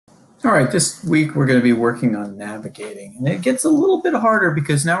All right, this week we're going to be working on navigating, and it gets a little bit harder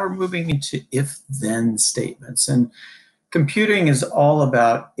because now we're moving into if-then statements, and computing is all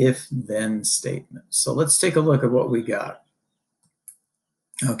about if-then statements. So let's take a look at what we got.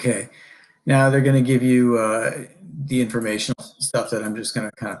 Okay, now they're going to give you the informational stuff that I'm just going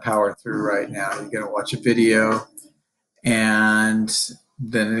to kind of power through right now. You're going to watch a video, and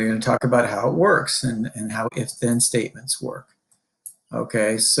then they're going to talk about how it works and how if-then statements work.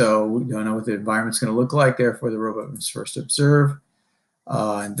 Okay, so we don't know what the environment's going to look like, therefore the robot must first observe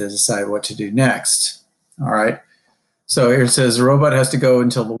and then decide what to do next. All right, so here it says the robot has to go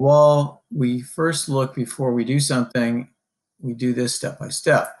until the wall. We first look before we do something. We do this step by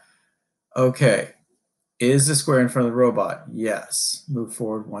step. Okay, is the square in front of the robot? Yes. Move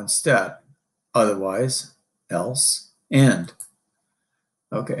forward one step. Otherwise, else, end.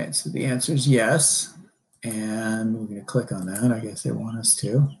 Okay, so the answer is yes. And we're going to click on that. I guess they want us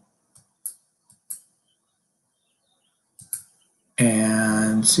to.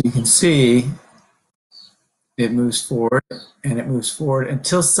 And so you can see it moves forward and it moves forward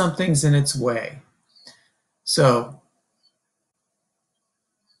until something's in its way. So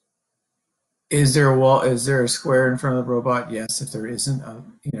is there a wall? Is there a square in front of the robot? Yes. If there isn't,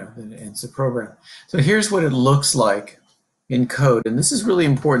 then it ends the program. So here's what it looks like in code, and this is really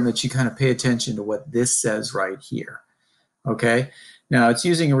important that you kind of pay attention to what this says right here. Okay, now it's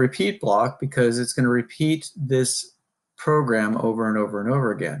using a repeat block because it's going to repeat this program over and over and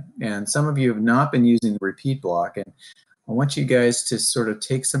over again. And some of you have not been using the repeat block, and I want you guys to sort of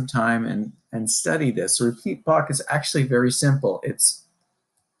take some time and study this. The repeat block is actually very simple.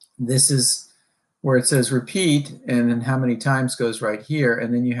 This is where it says repeat and then how many times goes right here,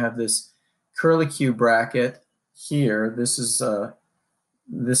 and then you have this curly Q bracket here. This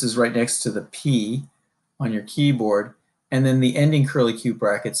is right next to the P on your keyboard, and then the ending curly Q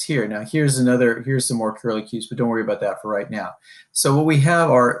brackets here. Now here's some more curly Qs, but don't worry about that for right now. So what we have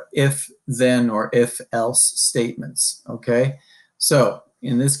are if then or if else statements. Okay, so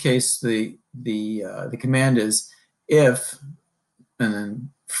in this case the command is if, and then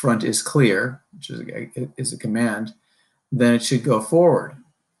front is clear, which is a command, then it should go forward.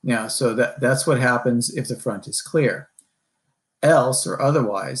 Now, so that's what happens if the front is clear. Else or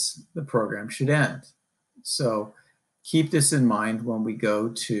otherwise, the program should end. So keep this in mind when we go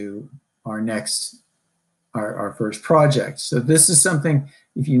to our first project. So this is something,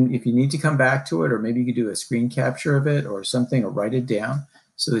 if you need to come back to it, or maybe you could do a screen capture of it or something, or write it down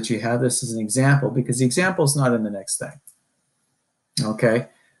so that you have this as an example, because the example is not in the next thing. Okay.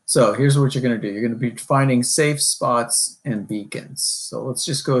 So here's what you're going to do. You're going to be finding safe spots and beacons. So let's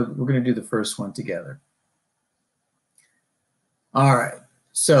just go, we're going to do the first one together. All right,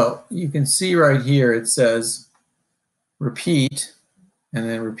 so you can see right here it says repeat, and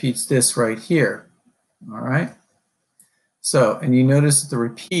then repeats this right here. All right, so, and you notice that the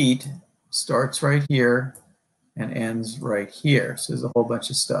repeat starts right here and ends right here. So there's a whole bunch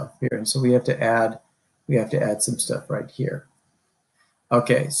of stuff here, and so we have to add some stuff right here.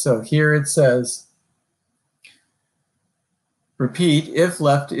 Okay, so here it says repeat if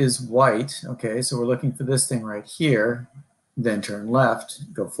left is white. Okay, so we're looking for this thing right here. Then turn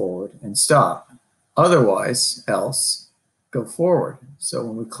left, go forward, and stop. Otherwise, else, go forward. So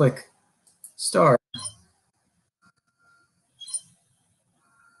when we click start,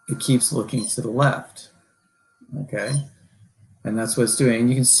 it keeps looking to the left. Okay, and that's what it's doing. And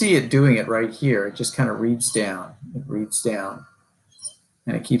you can see it doing it right here. It just kind of reads down. It reads down.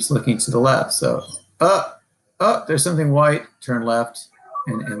 And it keeps looking to the left. So, there's something white, turn left,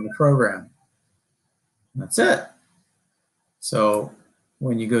 and end the program. And that's it. So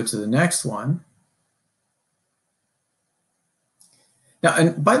when you go to the next one, now,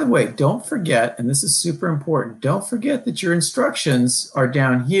 and by the way, don't forget, and this is super important, don't forget that your instructions are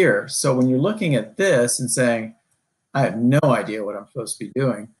down here. So when you're looking at this and saying, I have no idea what I'm supposed to be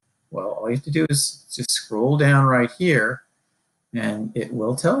doing, well, all you have to do is just scroll down right here, and it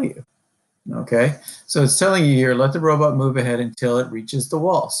will tell you. Okay, so it's telling you here, let the robot move ahead until it reaches the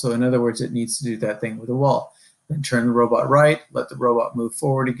wall. So in other words, it needs to do that thing with the wall. Then turn the robot right, let the robot move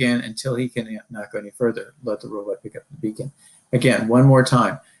forward again until he can not go any further. Let the robot pick up the beacon. Again, one more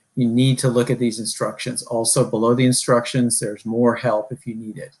time, you need to look at these instructions. Also below the instructions, there's more help if you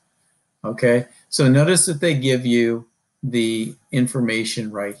need it. Okay, so notice that they give you the information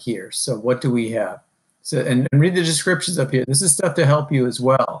right here. So what do we have? So, and read the descriptions up here. This is stuff to help you as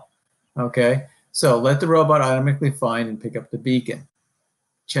well. Okay, so let the robot automatically find and pick up the beacon.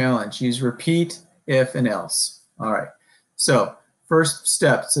 Challenge, use repeat, if, and else. All right, so first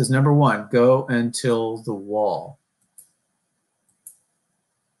step says number 1, go until the wall.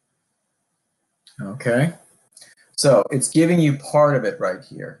 Okay, so it's giving you part of it right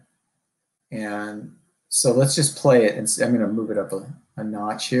here. And so let's just play it, and I'm going to move it up a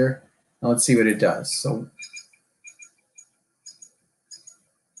notch here. Now let's see what it does. So,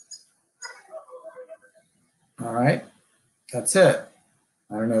 all right, that's it.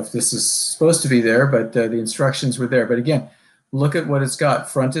 I don't know if this is supposed to be there, but the instructions were there. But again, look at what it's got.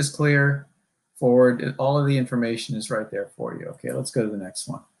 Front is clear, forward, all of the information is right there for you. Okay, let's go to the next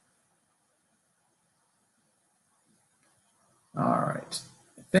one. All right.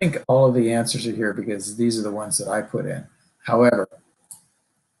 I think all of the answers are here because these are the ones that I put in. However,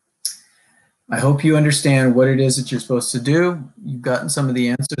 I hope you understand what it is that you're supposed to do. You've gotten some of the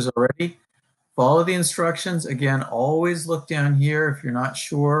answers already. Follow the instructions. Again, always look down here if you're not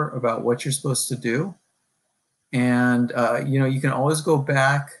sure about what you're supposed to do. And you can always go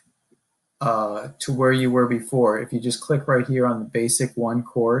back to where you were before. If you just click right here on the Basic 1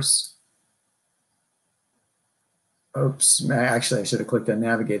 course. Oops, actually I should have clicked on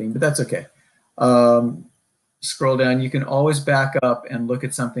Navigating, but that's okay. Scroll down, you can always back up and look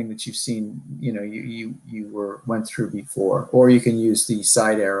at something that you've seen, you went through before, or you can use the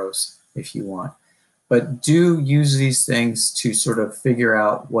side arrows if you want. But do use these things to sort of figure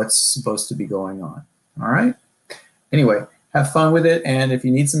out what's supposed to be going on. All right? Anyway, have fun with it, and if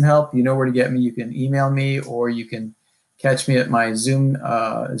you need some help, you know where to get me. You can email me, or you can catch me at my Zoom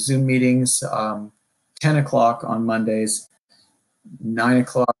meetings, 10 o'clock on Mondays, 9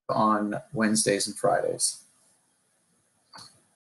 o'clock on Wednesdays and Fridays.